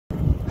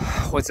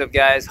What's up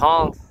guys,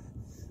 Hong,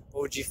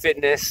 OG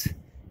Fitness,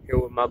 here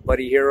with my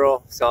buddy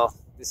Hero. So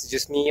this is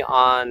just me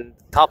on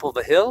top of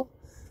a hill.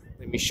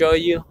 Let me show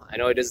you. I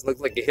know it doesn't look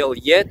like a hill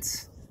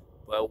yet,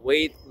 but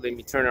wait, let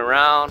me turn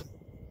around.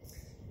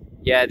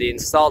 Yeah, they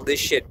installed this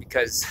shit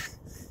because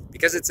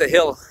it's a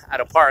hill at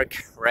a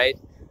park, right?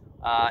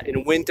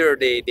 In winter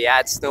they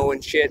add snow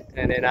and shit,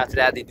 and then after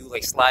that they do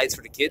like slides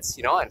for the kids,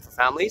 you know, and for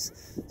families.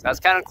 So that's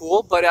kind of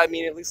cool, but I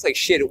mean it looks like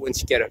shit once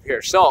you get up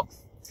here. So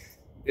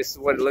this is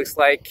what it looks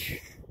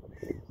like.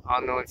 I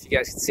don't know if you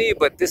guys can see,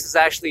 but this is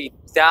actually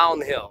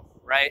downhill,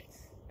 right?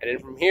 And then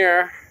from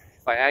here,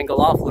 if I angle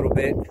off a little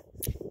bit,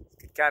 you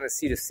can kind of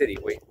see the city.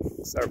 Wait,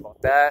 sorry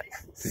about that.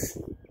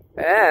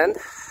 And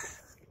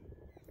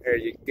there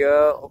you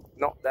go. Oh,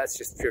 no, that's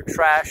just pure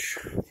trash.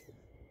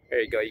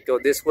 There you go. You go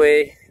this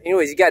way.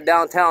 Anyways, you got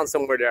downtown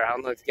somewhere there. I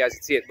don't know if you guys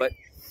can see it, but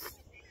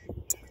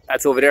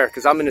that's over there.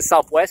 Because I'm in the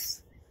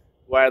southwest,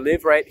 where I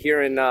live, right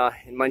here in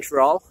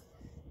Montreal.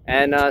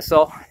 And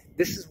so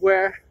this is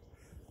where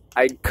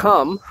I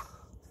come.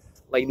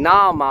 Like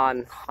now I'm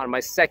on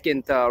my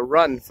second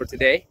run for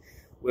today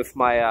with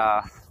my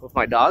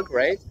dog,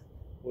 right?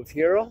 With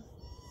Hero.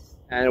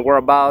 And we're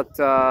about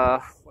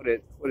what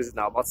is it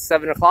now? About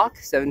 7 o'clock,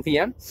 7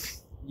 p.m.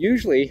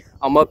 Usually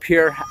I'm up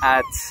here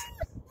at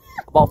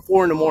about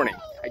 4 in the morning.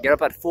 I get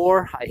up at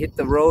 4, I hit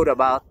the road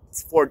about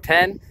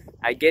 4:10.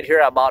 I get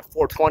here about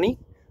 4:20,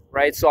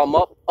 right? So I'm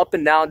up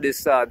and down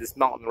this this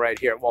mountain right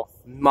here. Well,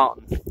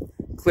 mountain,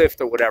 cliff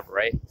or whatever,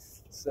 right?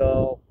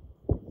 So,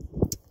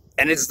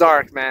 and it's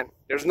dark, man.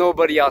 There's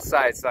nobody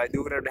outside, so I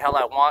do whatever the hell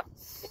I want.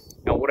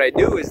 And what I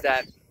do is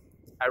that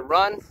I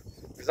run.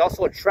 There's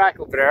also a track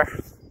over there.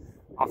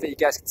 I don't think you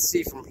guys can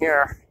see from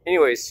here.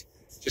 Anyways,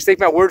 just take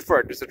my word for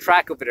it. There's a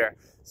track over there.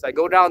 So I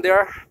go down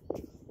there,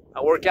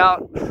 I work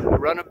out, I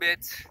run a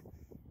bit.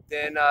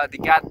 Then they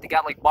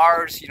got like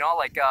bars, you know,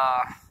 like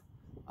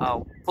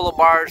pull-up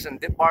bars and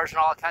dip bars and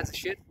all kinds of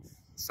shit.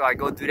 So I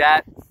go do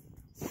that,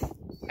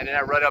 and then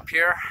I run up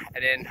here,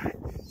 and then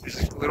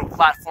there's a little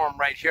platform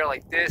right here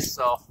like this.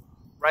 So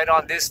right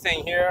on this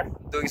thing here,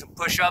 I'm doing some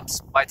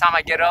push-ups. By the time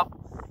I get up,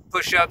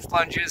 push-ups,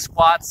 lunges,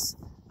 squats.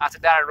 After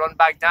that, I run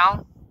back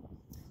down,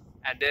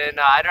 and then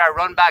either I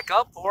run back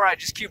up or I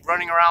just keep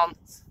running around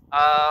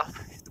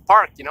the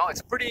park. You know, it's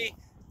a pretty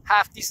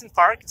half-decent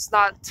park. It's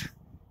not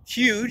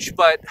huge,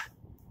 but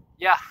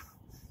yeah.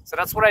 So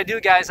that's what I do,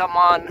 guys. I'm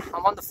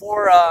on the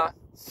 4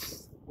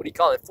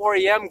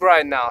 a.m.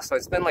 grind now. So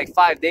it's been like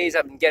 5 days.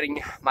 I've been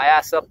getting my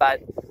ass up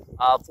at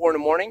 4 in the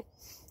morning,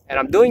 and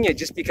I'm doing it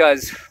just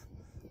because,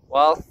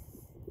 well,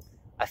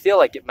 I feel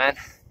like it, man.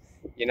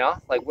 You know,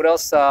 like what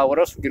else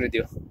we're gonna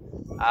do?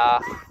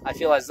 I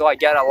feel as though I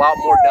get a lot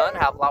more done,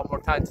 have a lot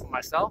more time for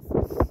myself,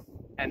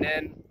 and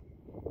then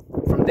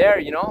from there,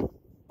 you know,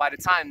 by the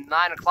time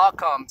 9 o'clock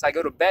comes, I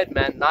go to bed,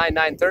 man.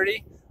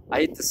 9:30,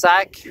 I hit the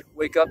sack,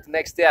 wake up the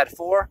next day at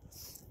 4,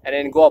 and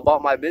then go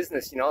about my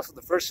business, you know. So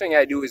the first thing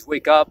I do is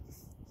wake up,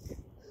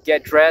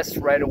 get dressed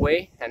right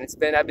away, and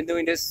I've been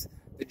doing this.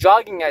 The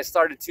jogging I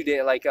started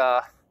today, like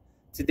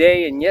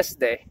today and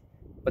yesterday,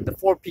 but the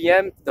 4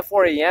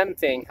 a.m.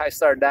 thing, I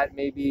started that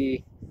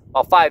maybe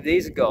about 5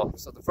 days ago.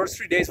 So the first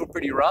 3 days were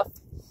pretty rough,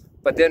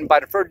 but then by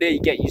the third day you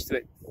get used to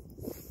it.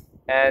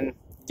 And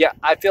yeah,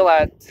 I feel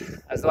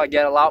as though I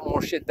get a lot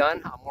more shit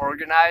done. I'm more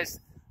organized,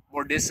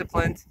 more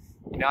disciplined,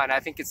 you know, and I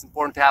think it's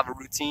important to have a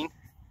routine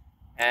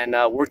and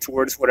work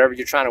towards whatever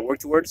you're trying to work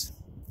towards.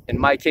 In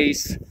my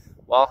case,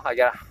 well, I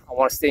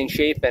want to stay in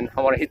shape, and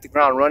I want to hit the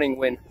ground running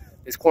when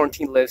this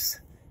quarantine lifts,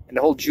 and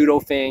the whole judo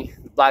thing,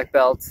 the black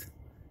belt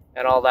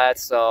and all that.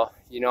 So,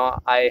 you know,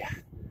 I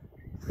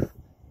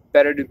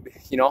better to,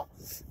 you know,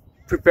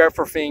 prepare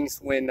for things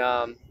when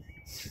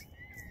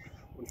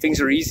things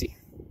are easy,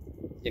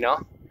 you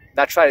know,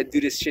 not try to do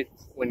this shit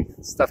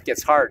when stuff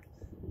gets hard.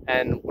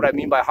 And what I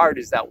mean by hard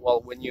is that,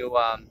 well, when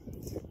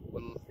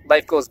when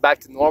life goes back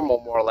to normal,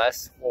 more or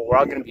less, well, we're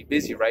all going to be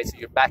busy, right? So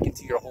you're back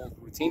into your whole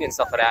routine and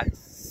stuff like that.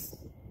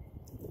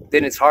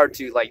 Then it's hard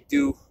to like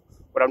do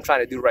what I'm trying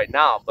to do right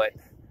now, but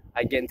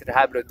I get into the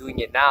habit of doing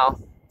it now.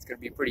 It's going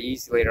to be pretty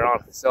easy later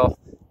on. So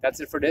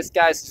that's it for this,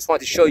 guys. Just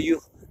wanted to show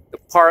you the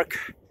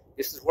park.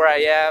 This is where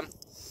I am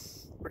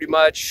pretty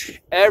much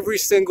every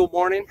single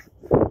morning.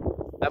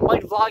 I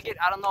might vlog it,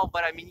 I don't know,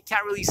 but I mean, you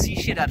can't really see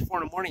shit at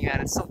 4 in the morning, man.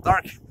 It's so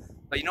dark.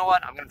 But you know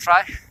what? I'm gonna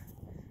try.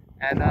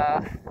 And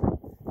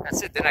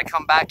that's it. Then I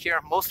come back here.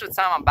 Most of the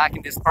time I'm back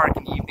in this park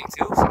in the evening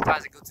too.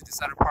 Sometimes I go to this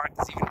other park,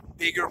 this even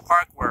bigger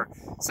park where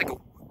it's like a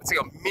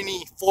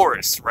mini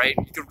forest, right?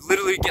 You could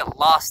literally get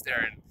lost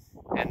there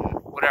and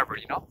whatever,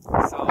 you know?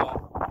 So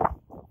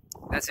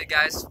that's it,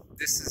 guys.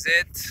 This is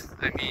it.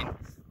 I mean,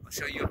 I'll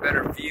show you a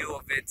better view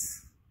of it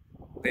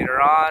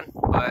later on,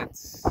 but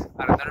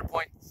at another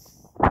point.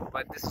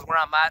 But this is where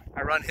I'm at.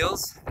 I run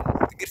hills.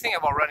 The good thing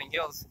about running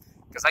hills,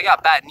 because I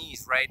got bad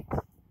knees, right?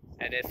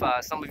 And if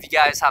some of you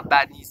guys have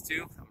bad knees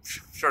too, I'm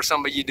sure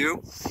some of you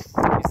do,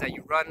 is that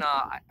you run,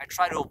 I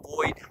try to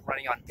avoid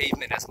running on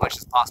pavement as much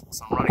as possible,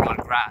 so I'm running on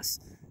grass.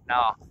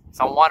 Now, if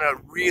I want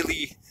to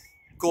really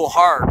go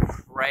hard,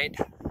 right,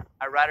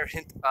 I rather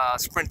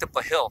sprint up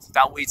a hill.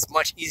 That way it's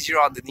much easier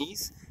on the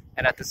knees,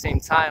 and at the same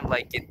time,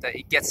 like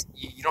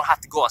you don't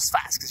have to go as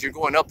fast because you're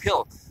going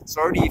uphill.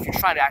 So already, if you're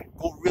trying to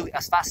go really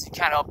as fast as you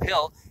can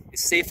uphill,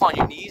 it's safe on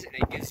your knees, and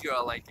it gives you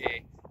a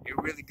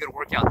really good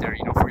workout there,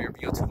 you know, for your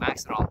VO2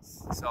 max and all.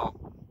 So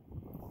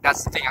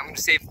that's the thing. I'm gonna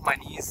save my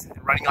knees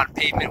and running on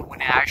pavement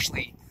when I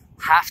actually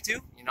have to.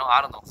 You know,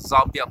 I don't know,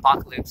 zombie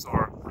apocalypse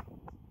or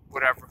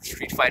whatever,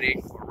 street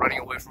fighting or running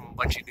away from a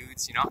bunch of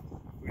dudes. You know,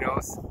 who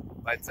knows?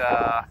 But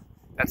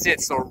that's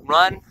it. So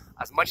run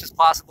as much as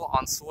possible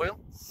on soil,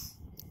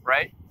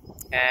 right?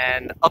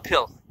 And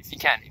uphill if you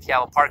can. If you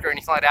have a park or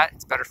anything like that,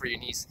 it's better for your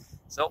knees.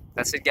 So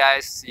that's it,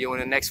 guys. See you in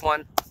the next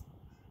one.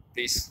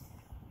 Peace.